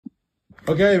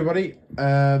Okay, everybody.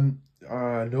 I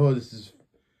know this is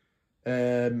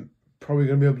probably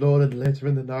going to be uploaded later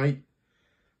in the night.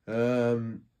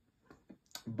 Um,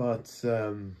 but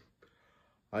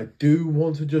I do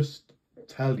want to just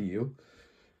tell you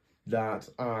that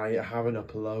I haven't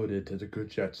uploaded to the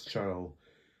Good Jets channel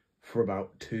for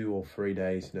about 2 or 3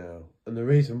 days now, and the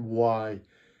reason why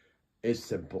is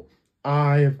simple.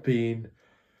 I have been,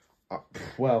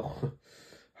 well,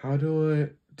 how do I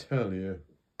tell you?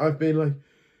 I've been like.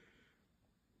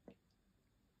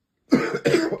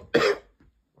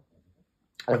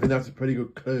 I think that's a pretty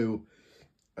good clue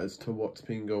as to what's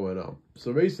been going on.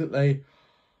 So recently,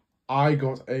 I have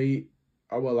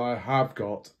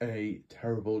got a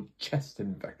terrible chest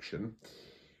infection,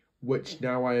 which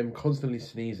now I am constantly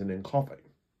sneezing and coughing.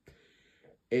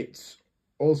 It's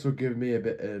also given me a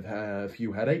bit of a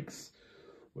few headaches,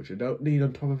 which I don't need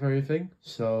on top of everything.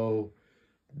 So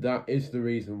that is the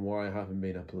reason why I haven't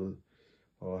been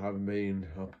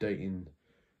updating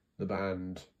the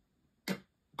band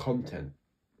content.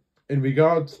 In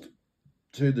regards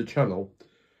to the channel,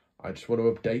 I just want to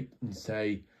update and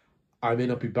say I may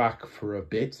not be back for a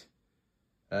bit.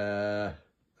 And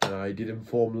I did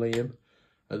inform Liam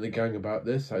and the gang about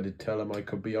this. I did tell him I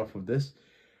could be off of this,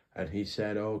 and he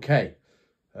said okay.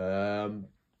 So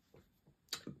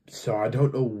I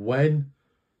don't know when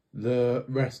the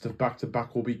rest of Back to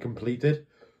Back will be completed,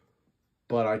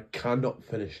 but I cannot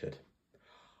finish it.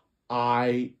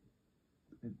 I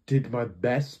did my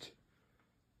best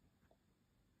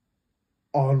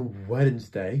on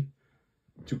Wednesday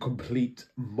to complete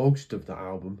most of the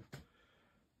album,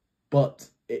 but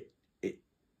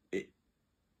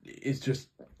it's just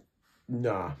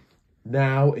nah.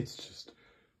 Now it's just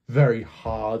very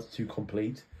hard to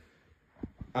complete,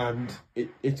 and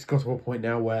it's got to a point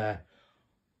now where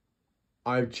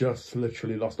I've just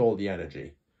literally lost all the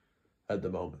energy at the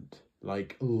moment.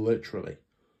 Like, literally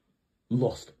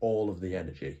lost all of the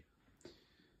energy.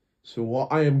 So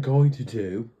what I am going to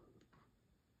do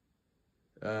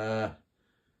to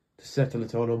settle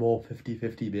it on a more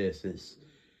 50-50 basis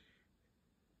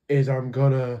is I'm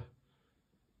gonna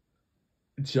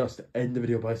just end the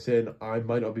video by saying I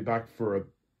might not be back for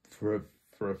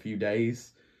a few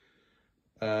days.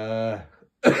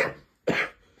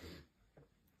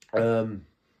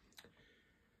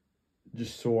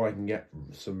 Just so I can get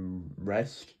some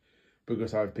rest,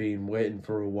 because I've been waiting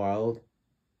for a while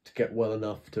to get well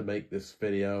enough to make this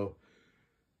video,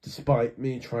 despite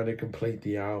me trying to complete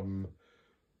the album,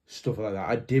 stuff like that.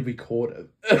 I did record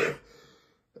it.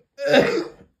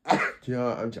 You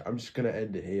know, I'm just gonna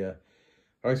end it here.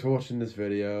 Thanks for watching this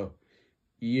video.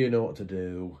 You know what to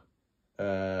do.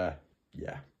 Yeah.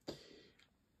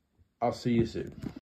 I'll see you soon.